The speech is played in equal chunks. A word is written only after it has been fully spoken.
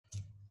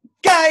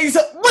Guys,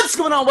 what's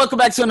going on? Welcome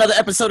back to another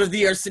episode of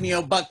the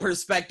Arsenio Buck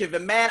Perspective.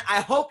 And man,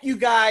 I hope you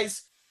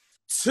guys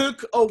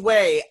took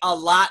away a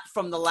lot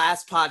from the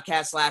last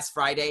podcast last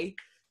Friday.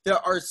 There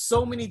are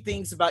so many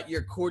things about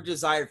your core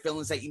desired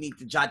feelings that you need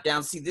to jot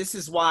down. See, this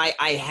is why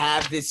I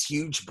have this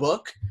huge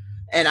book.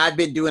 And I've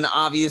been doing,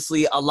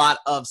 obviously, a lot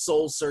of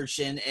soul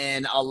searching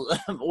and I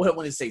don't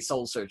want to say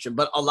soul searching,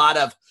 but a lot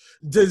of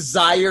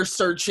desire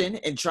searching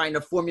and trying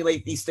to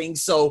formulate these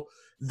things so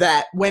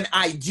that when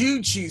I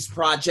do choose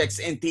projects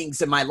and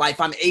things in my life,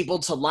 I'm able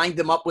to line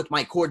them up with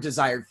my core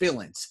desired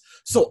feelings.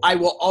 So I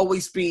will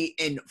always be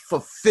in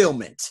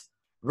fulfillment,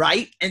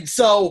 right? And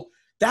so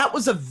that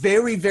was a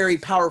very, very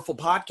powerful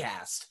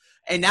podcast.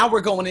 And now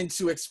we're going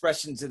into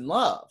expressions in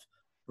love,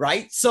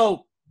 right?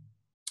 So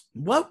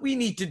what we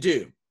need to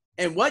do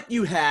and what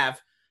you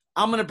have,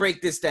 I'm going to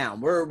break this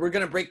down. We're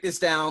going to break this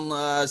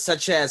down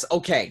such as,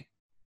 okay,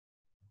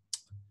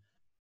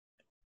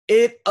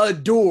 it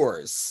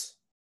adores.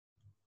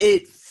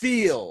 It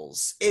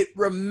feels, it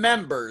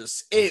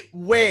remembers, it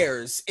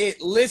wears, it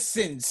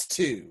listens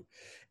to,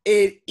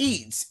 it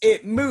eats,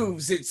 it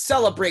moves, it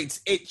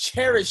celebrates, it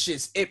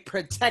cherishes, it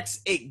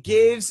protects, it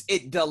gives,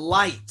 it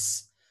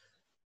delights.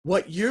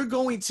 What you're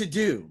going to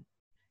do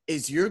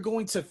is you're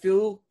going to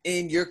fill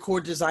in your core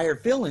desire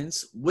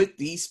feelings with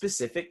these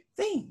specific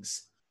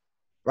things,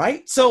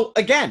 right? So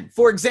again,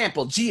 for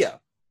example, Gaia,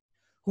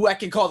 who I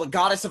can call the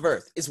goddess of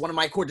earth, is one of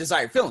my core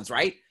desire feelings,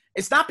 right?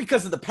 It's not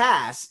because of the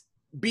past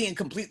being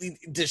completely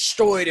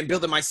destroyed and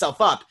building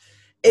myself up.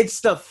 It's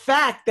the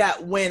fact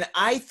that when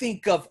I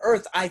think of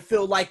earth, I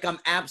feel like I'm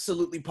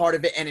absolutely part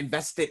of it and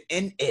invested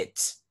in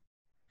it.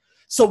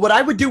 So what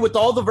I would do with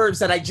all the verbs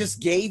that I just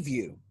gave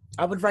you,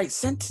 I would write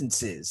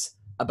sentences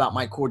about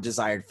my core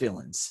desired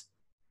feelings.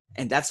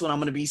 And that's what I'm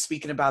going to be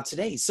speaking about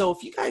today. So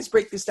if you guys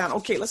break this down,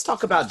 okay, let's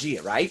talk about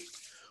Gaia, right?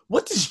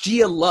 What does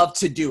Gaia love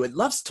to do? It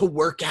loves to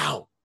work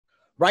out,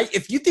 right?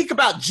 If you think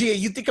about Gaia,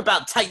 you think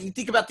about Titan, you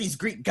think about these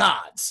Greek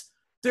gods.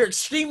 They're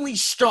extremely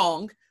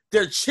strong.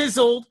 They're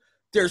chiseled.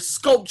 They're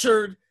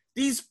sculptured.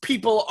 These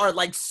people are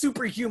like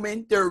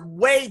superhuman. They're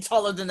way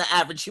taller than the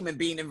average human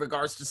being in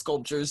regards to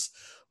sculptures.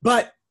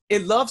 But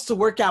it loves to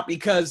work out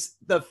because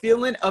the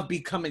feeling of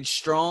becoming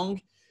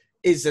strong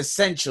is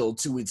essential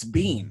to its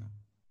being.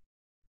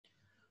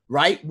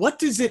 Right? What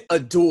does it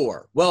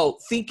adore? Well,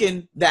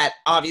 thinking that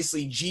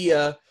obviously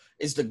Gaia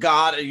is the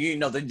god,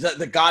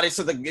 the goddess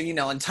of the,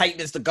 and Titan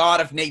is the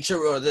god of nature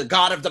or the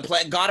god of the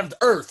planet, god of the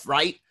earth,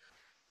 right?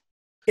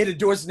 It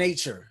adores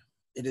nature.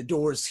 It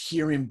adores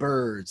hearing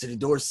birds. It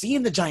adores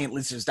seeing the giant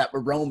lizards that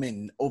were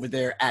roaming over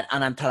there at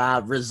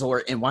I&apos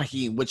Resort in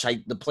Wahine,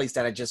 the place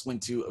that I just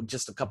went to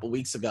just a couple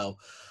weeks ago.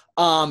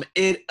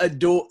 It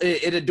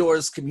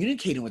adores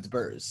communicating with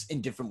birds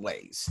in different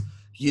ways.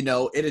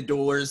 It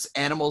adores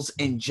animals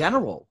in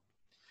general.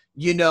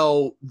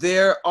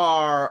 There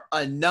are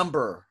a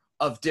number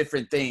of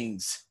different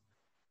things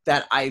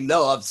that I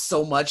love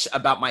so much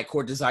about my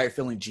core desire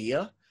feeling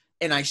Gaia,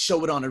 and I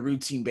show it on a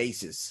routine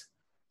basis.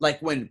 Like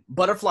when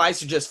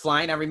butterflies are just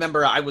flying. I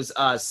remember I was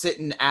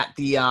sitting at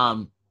the,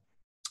 I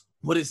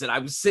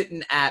was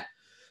sitting at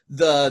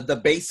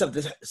the base of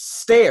the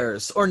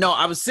stairs.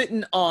 I was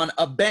sitting on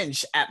a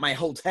bench at my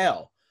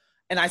hotel.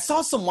 And I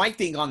saw some white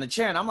thing on the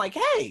chair. And I'm like,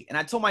 hey. And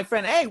I told my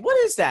friend, hey, what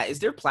is that? Is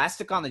there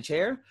plastic on the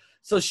chair?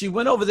 So she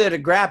went over there to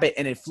grab it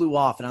and it flew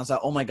off. And I was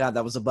like, oh my God,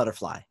 that was a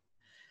butterfly.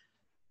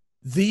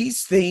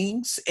 These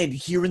things and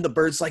hearing the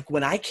birds, like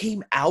when I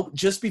came out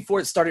just before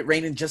it started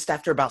raining, just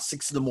after about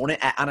 6 a.m.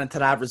 at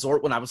I&apos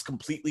Resort, when I was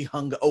completely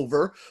hung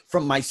over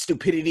from my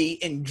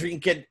stupidity and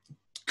drinking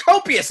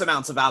copious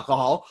amounts of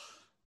alcohol,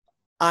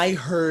 I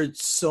heard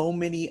so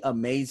many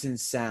amazing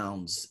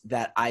sounds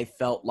that I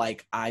felt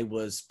like I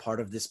was part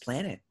of this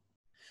planet.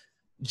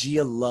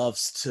 Gaia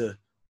loves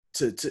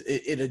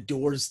it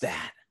adores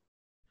that,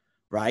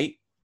 right?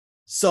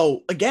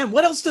 So again,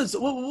 what else does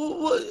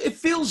it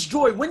feels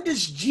joy? When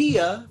does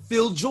Gaia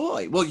feel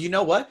joy? Well, you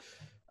know what?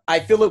 I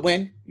feel it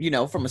when,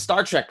 from a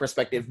Star Trek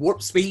perspective,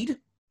 warp speed,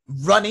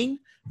 running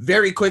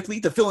very quickly,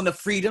 the feeling of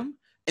freedom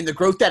and the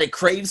growth that it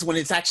craves when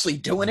it's actually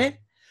doing it.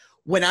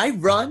 When I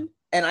run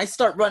and I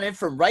start running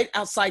from right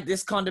outside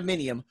this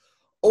condominium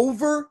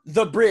over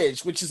the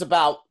bridge, which is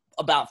about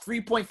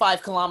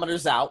 3.5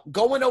 kilometers out,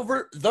 going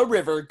over the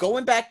river,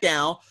 going back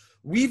down,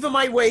 weaving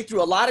my way through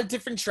a lot of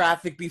different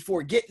traffic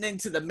before getting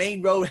into the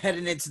main road,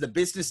 heading into the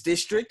business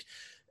district.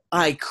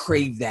 I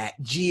crave that.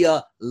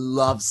 Gaia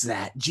loves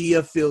that.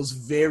 Gaia feels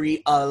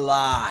very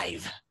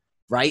alive,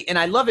 right? And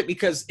I love it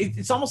because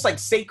it's almost like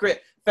sacred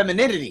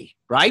femininity,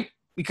 right?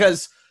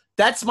 Because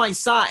that's my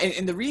side.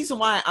 And the reason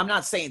why I'm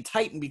not saying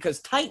Titan,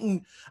 because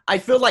Titan, I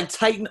feel like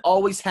Titan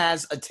always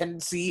has a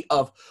tendency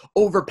of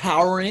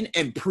overpowering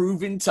and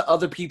proving to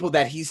other people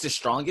that he's the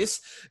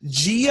strongest.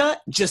 Gaia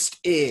just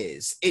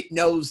is. It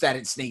knows that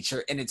it's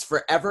nature and it's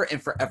forever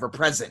and forever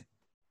present,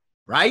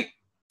 right?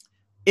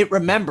 It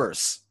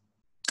remembers.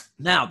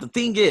 Now, the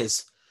thing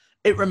is,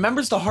 it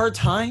remembers the hard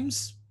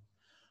times,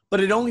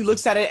 but it only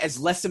looks at it as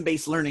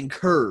lesson-based learning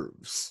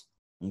curves,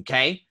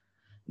 okay?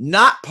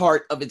 Not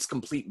part of its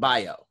complete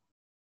bio.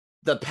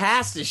 the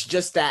past is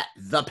just that,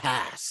 the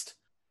past.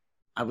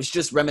 I was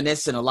just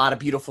reminiscing a lot of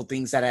beautiful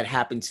things that had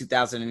happened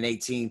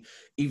 2018,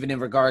 even in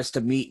regards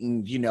to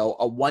meeting,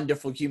 a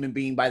wonderful human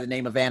being by the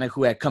name of Anna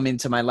who had come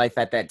into my life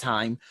at that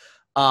time.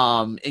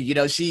 And,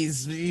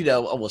 she's,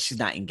 she's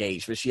not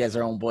engaged, but she has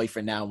her own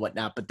boyfriend now and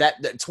whatnot. But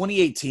that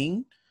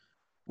 2018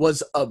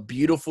 was a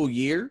beautiful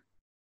year.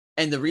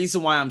 And the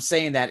reason why I'm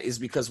saying that is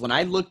because when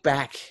I look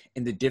back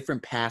in the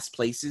different past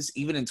places,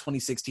 even in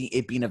 2016,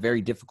 it being a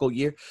very difficult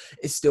year,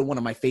 it's still one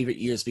of my favorite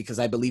years because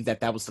I believe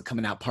that was the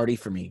coming out party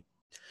for me.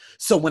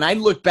 So when I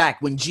look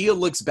back, when Gia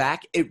looks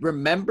back, it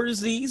remembers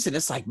these and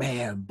it's like,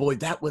 man, boy,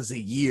 that was a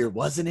year,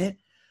 wasn't it?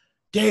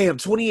 Damn,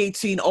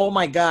 2018. Oh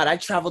my God, I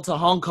traveled to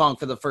Hong Kong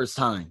for the first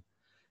time.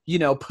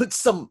 Put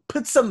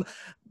some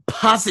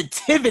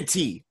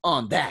positivity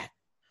on that,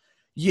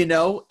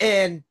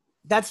 and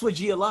that's what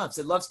Gia loves.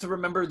 It loves to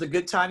remember the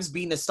good times,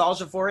 be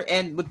nostalgia for it.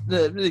 And with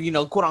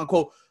the, quote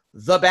unquote,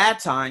 the bad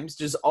times,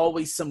 there's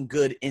always some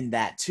good in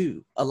that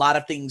too. A lot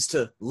of things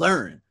to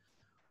learn.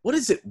 What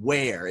does it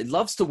wear? It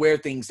loves to wear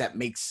things that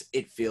makes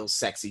it feel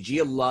sexy.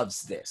 Gia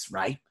loves this,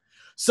 right?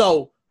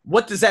 So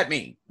what does that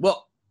mean?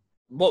 Well,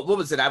 what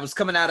was it? I was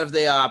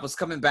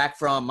coming back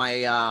from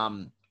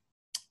my,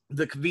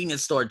 the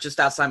convenience store just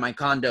outside my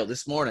condo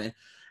this morning.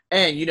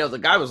 And, the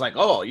guy was like,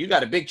 oh, you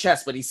got a big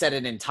chest, but he said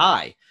it in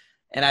Thai.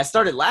 And I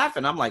started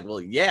laughing. I'm like, well,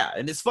 yeah.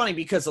 And it's funny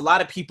because a lot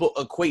of people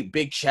equate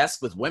big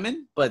chests with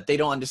women, but they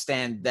don't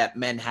understand that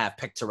men have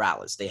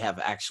pectoralis. They have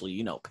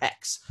actually,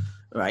 pecs,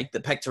 right?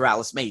 The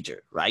pectoralis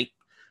major, right?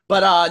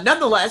 But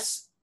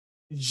nonetheless,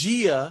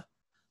 Gia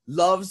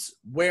loves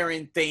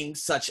wearing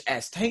things such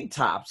as tank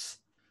tops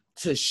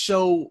to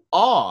show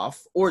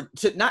off, or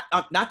to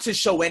not to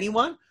show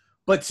anyone,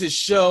 but to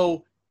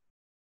show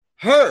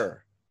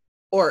her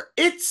or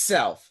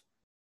itself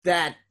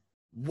that,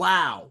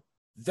 wow,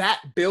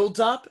 that build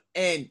up,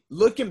 and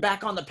looking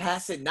back on the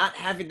past and not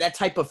having that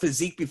type of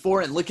physique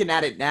before and looking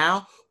at it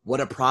now,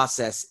 what a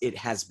process it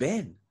has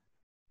been.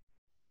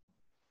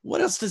 What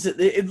else does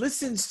it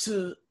listens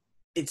to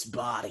its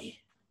body.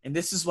 And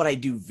this is what I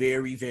do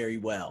very, very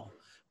well,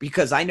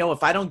 because I know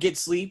if I don't get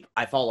sleep,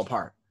 I fall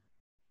apart.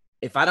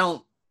 If I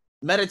don't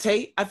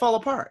meditate, I fall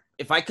apart.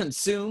 If I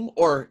consume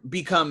or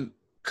become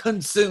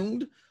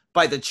consumed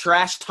by the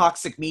trash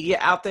toxic media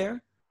out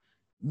there,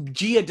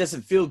 Gia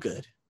doesn't feel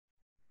good.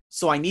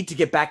 So I need to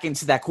get back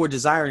into that core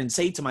desire and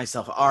say to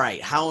myself, all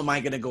right, how am I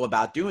going to go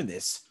about doing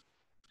this?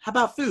 How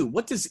about food?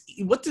 What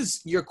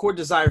does your core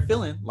desire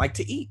feeling like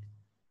to eat?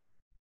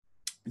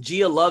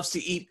 Gia loves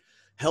to eat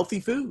healthy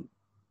food,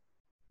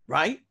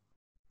 right?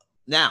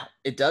 Now,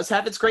 it does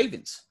have its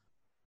cravings.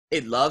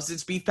 It loves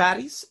its beef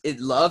patties. It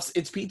loves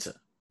its pizza.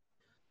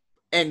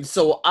 And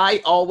so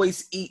I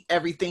always eat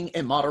everything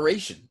in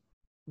moderation.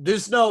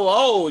 There's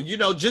no,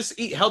 just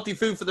eat healthy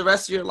food for the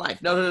rest of your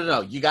life.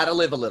 No. You got to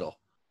live a little.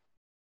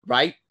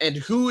 Right? And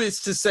who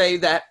is to say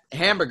that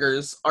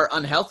hamburgers are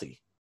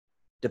unhealthy?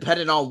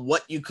 Depending on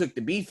what you cook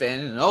the beef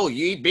in. And,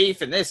 you eat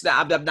beef and this.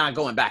 I'm not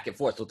going back and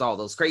forth with all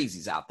those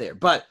crazies out there.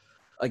 But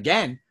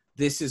again,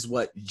 this is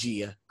what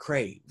Gia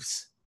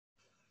craves.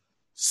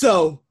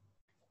 So,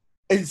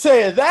 in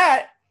saying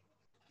that,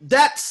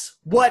 that's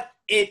what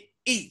it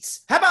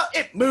eats. How about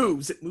it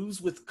moves? It moves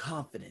with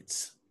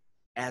confidence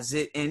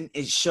and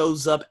it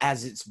shows up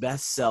as its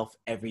best self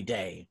every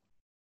day.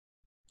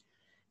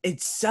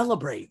 It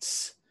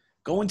celebrates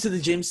going to the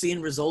gym,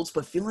 seeing results,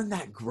 but feeling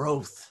that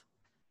growth.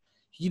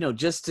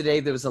 Just today,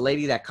 there was a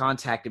lady that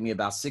contacted me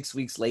about 6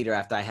 weeks later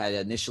after I had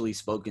initially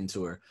spoken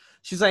to her.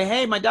 She's like,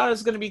 hey, my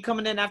daughter's going to be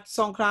coming in after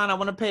Songkran. I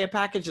want to pay a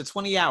package of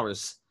 20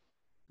 hours.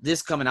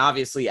 This coming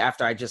obviously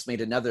after I just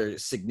made another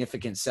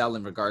significant sell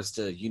in regards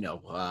to,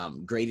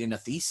 grading a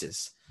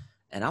thesis.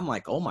 And I'm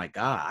like, oh my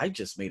God, I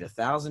just made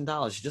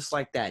 $1,000 just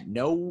like that.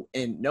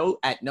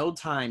 At no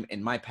time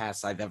in my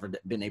past I've ever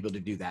been able to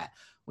do that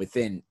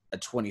within a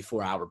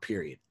 24-hour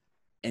period.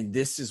 And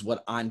this is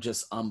what I'm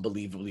just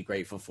unbelievably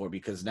grateful for,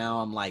 because now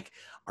I'm like,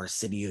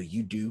 Arsenio,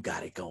 you do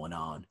got it going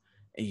on.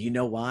 And you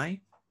know why?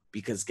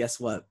 Because guess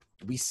what?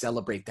 We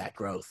celebrate that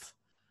growth.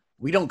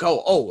 We don't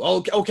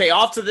go, okay,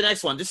 off to the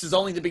next one. This is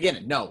only the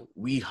beginning. No,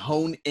 we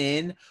hone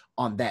in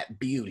on that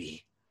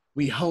beauty.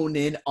 We hone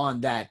in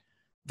on that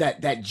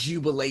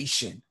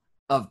jubilation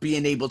of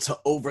being able to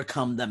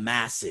overcome the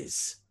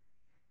masses.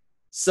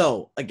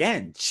 So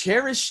again,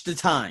 cherish the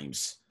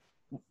times.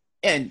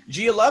 And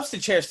Gia loves to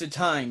cherish the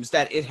times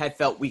that it had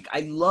felt weak.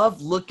 I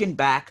love looking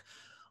back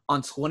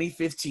on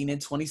 2015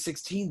 and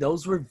 2016.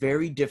 Those were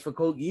very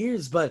difficult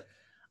years, but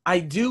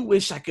I do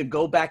wish I could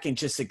go back and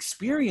just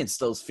experience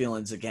those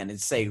feelings again and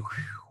say,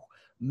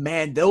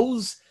 man,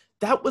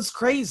 that was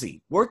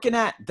crazy. Working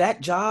at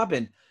that job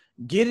and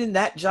getting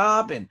that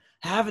job and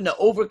having to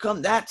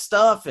overcome that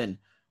stuff and,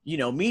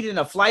 meeting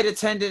a flight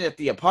attendant at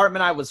the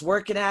apartment I was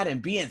working at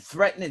and being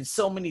threatened in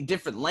so many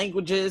different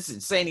languages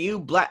and saying to you,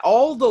 black,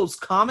 all those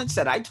comments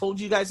that I told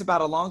you guys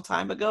about a long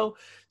time ago.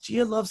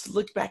 Gia loves to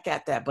look back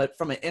at that, but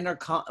from an inner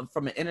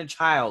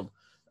child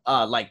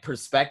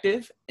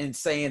perspective, and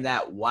saying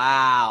that,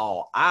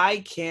 wow, I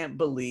can't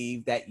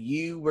believe that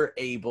you were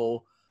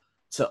able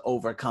to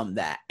overcome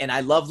that. And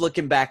I love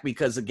looking back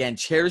because, again,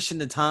 cherishing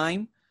the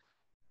time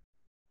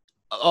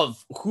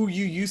of who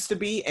you used to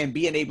be and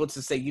being able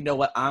to say, you know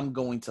what, I'm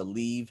going to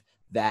leave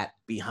that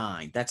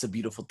behind. That's a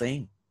beautiful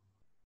thing.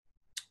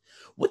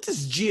 What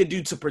does Gia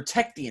do to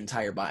protect the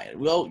entire body?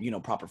 Well,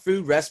 proper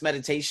food, rest,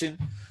 meditation,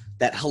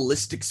 that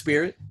holistic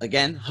spirit.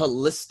 Again,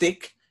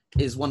 holistic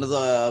is one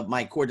of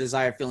my core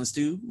desire feelings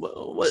too.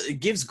 Well, it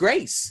gives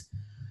grace.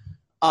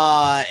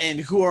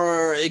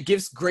 It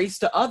gives grace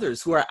to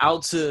others who are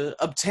out to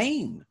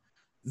obtain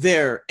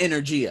their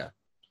energia.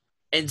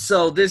 And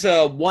so there's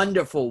a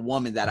wonderful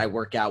woman that I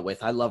work out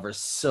with. I love her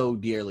so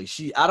dearly.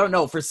 I don't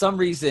know, for some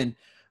reason,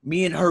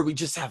 me and her, we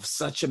just have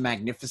such a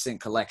magnificent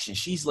collection.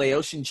 She's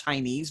Laotian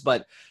Chinese,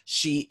 but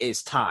she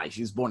is Thai.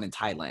 She was born in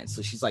Thailand.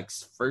 So she's like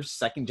first,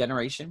 second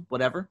generation,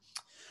 whatever.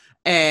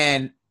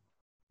 And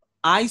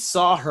I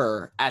saw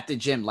her at the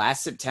gym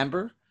last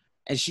September,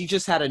 and she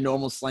just had a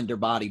normal slender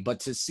body. But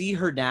to see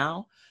her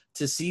now,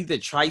 to see the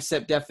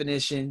tricep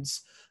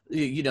definitions,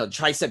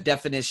 tricep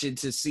definition,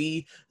 to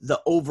see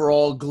the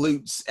overall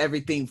glutes,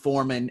 everything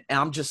forming, and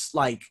I'm just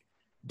like,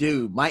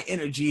 dude, my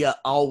energy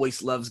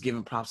always loves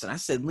giving props. And I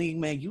said, Lee,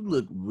 man, you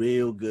look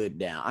real good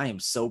now. I am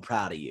so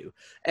proud of you.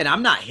 And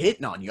I'm not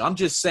hitting on you. I'm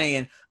just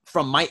saying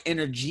from my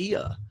energy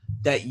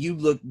that you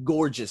look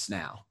gorgeous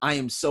now. I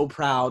am so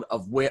proud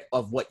of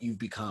what you've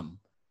become.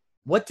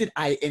 And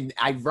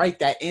I write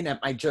that in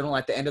at my journal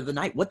at the end of the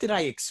night. What did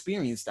I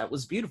experience that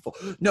was beautiful?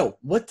 No,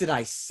 what did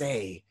I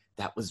say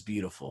that was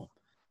beautiful?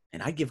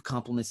 And I give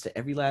compliments to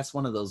every last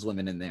one of those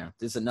women in there.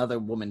 There's another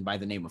woman by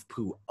the name of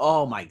Pooh.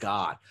 Oh my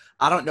God.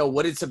 I don't know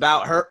what it's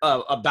about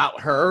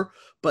her,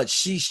 but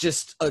she's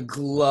just a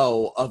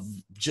glow of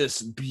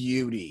just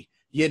beauty.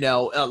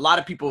 A lot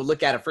of people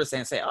look at it first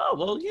and say, oh,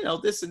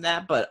 well, this and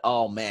that, but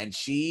oh man,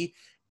 she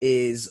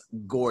is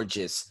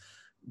gorgeous.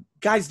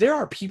 Guys, there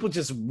are people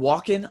just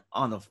walking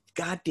on a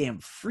goddamn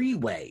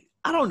freeway.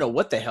 I don't know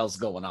what the hell's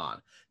going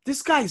on.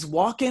 This guy's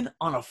walking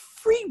on a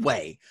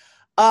freeway.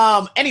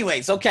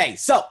 Anyways, okay.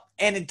 So,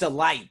 and it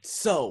delights.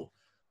 So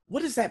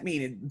what does that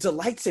mean? It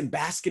delights in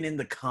basking in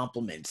the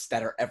compliments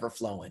that are ever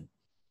flowing.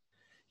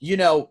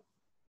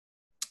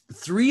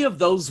 3 of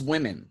those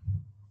women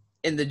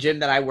in the gym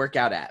that I work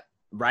out at,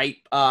 right?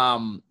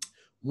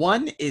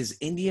 One is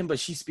Indian, but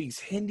she speaks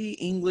Hindi,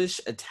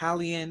 English,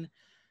 Italian,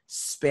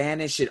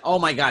 Spanish, and oh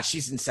my gosh,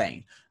 she's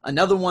insane.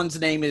 Another one's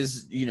name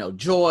is,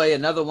 Joy.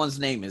 Another one's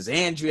name is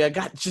Andrea.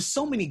 Got just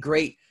so many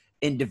great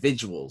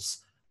individuals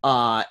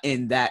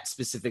in that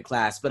specific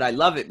class. But I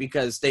love it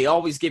because they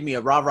always give me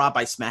a rah-rah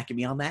by smacking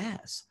me on the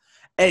ass.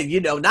 And,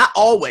 not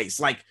always.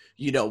 Like,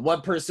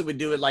 one person would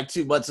do it like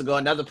 2 months ago.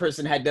 Another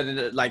person had done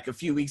it like a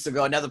few weeks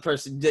ago. Another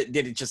person did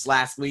it just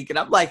last week. And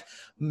I'm like,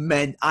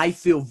 man, I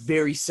feel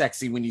very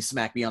sexy when you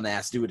smack me on the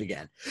ass. Do it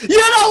again. You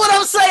know what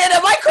I'm saying?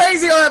 Am I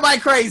crazy or am I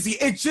crazy?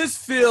 It just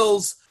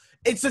feels,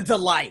 it's a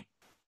delight.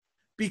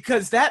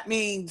 Because that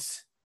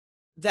means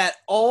that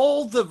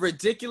all the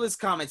ridiculous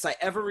comments I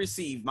ever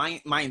received my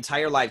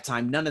entire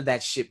lifetime, none of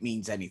that shit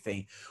means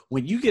anything.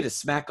 When you get a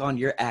smack on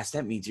your ass,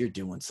 that means you're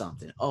doing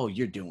something. Oh,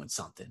 you're doing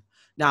something.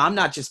 Now, I'm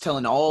not just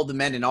telling all the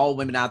men and all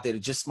women out there to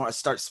just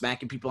start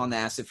smacking people on the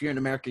ass. If you're in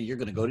America, you're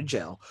going to go to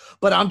jail.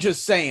 But I'm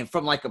just saying,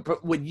 from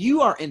when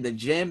you are in the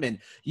gym and,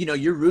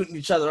 you're rooting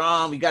each other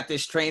on, we got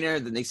this trainer,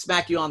 then they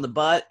smack you on the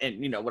butt. And,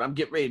 when I'm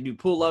getting ready to do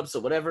pull-ups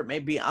or whatever it may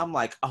be, I'm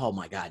like, oh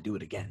my God, do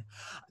it again.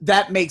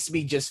 That makes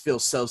me just feel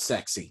so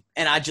sexy.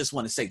 And I just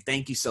want to say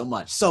thank you so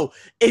much. So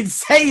in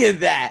saying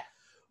that,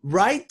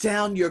 write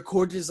down your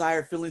core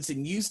desire feelings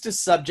and use the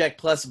subject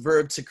plus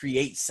verb to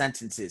create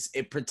sentences.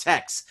 It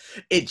protects,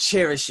 it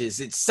cherishes,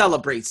 it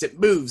celebrates, it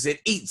moves,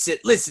 it eats,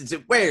 it listens,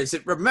 it wears,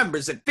 it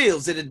remembers, it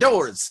feels, it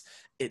adores,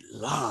 it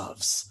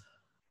loves.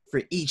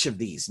 For each of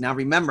these. Now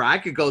remember, I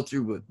could go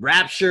through with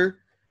rapture,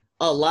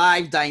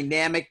 alive,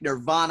 dynamic,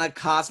 nirvana,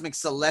 cosmic,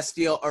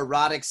 celestial,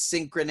 erotic,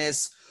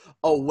 synchronous,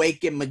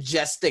 awakened,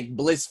 majestic,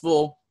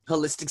 blissful,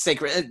 holistic,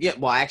 sacred. Yeah,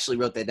 well, I actually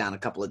wrote that down a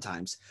couple of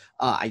times.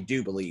 I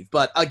do believe.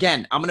 But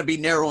again, I'm going to be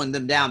narrowing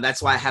them down.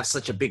 That's why I have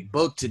such a big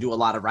book to do a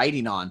lot of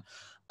writing on.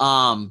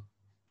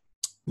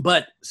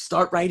 But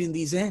start writing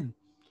these in.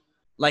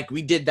 Like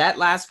we did that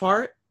last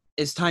part.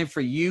 It's time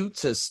for you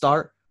to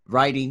start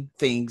writing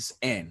things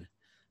in.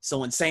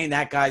 So in saying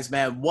that, guys,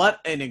 man, what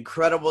an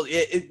incredible,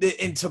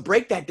 and to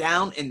break that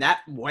down in that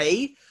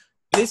way,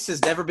 this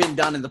has never been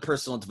done in the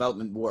personal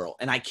development world.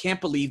 And I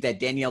can't believe that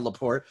Danielle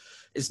Laporte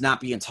is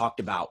not being talked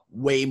about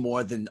way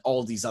more than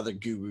all these other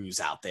gurus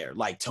out there,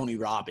 like Tony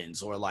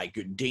Robbins or like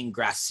Dean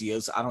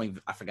Graziosi.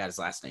 I forgot his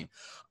last name.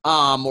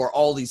 Or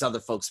all these other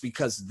folks,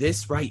 because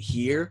this right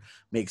here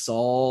makes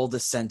all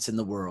the sense in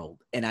the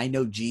world. And I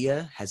know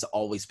Gia has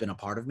always been a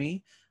part of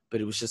me, but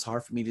it was just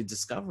hard for me to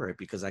discover it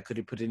because I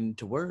couldn't put it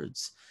into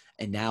words.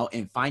 And now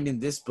in finding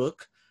this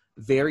book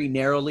very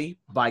narrowly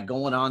by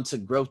going on to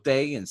Growth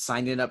Day and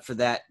signing up for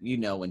that,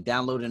 and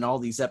downloading all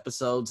these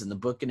episodes and the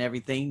book and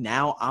everything,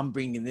 now I'm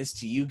bringing this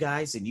to you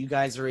guys and you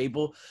guys are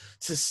able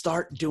to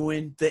start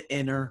doing the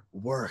inner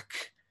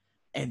work.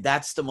 And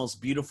that's the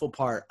most beautiful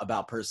part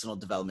about personal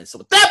development. So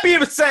with that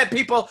being said,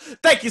 people,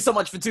 thank you so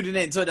much for tuning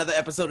in to another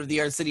episode of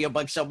the Arsenio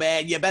Buck Show,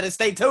 man. You better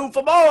stay tuned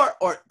for more,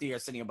 or the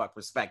Arsenio Buck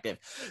Perspective.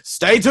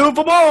 Stay tuned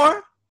for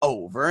more.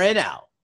 Over and out.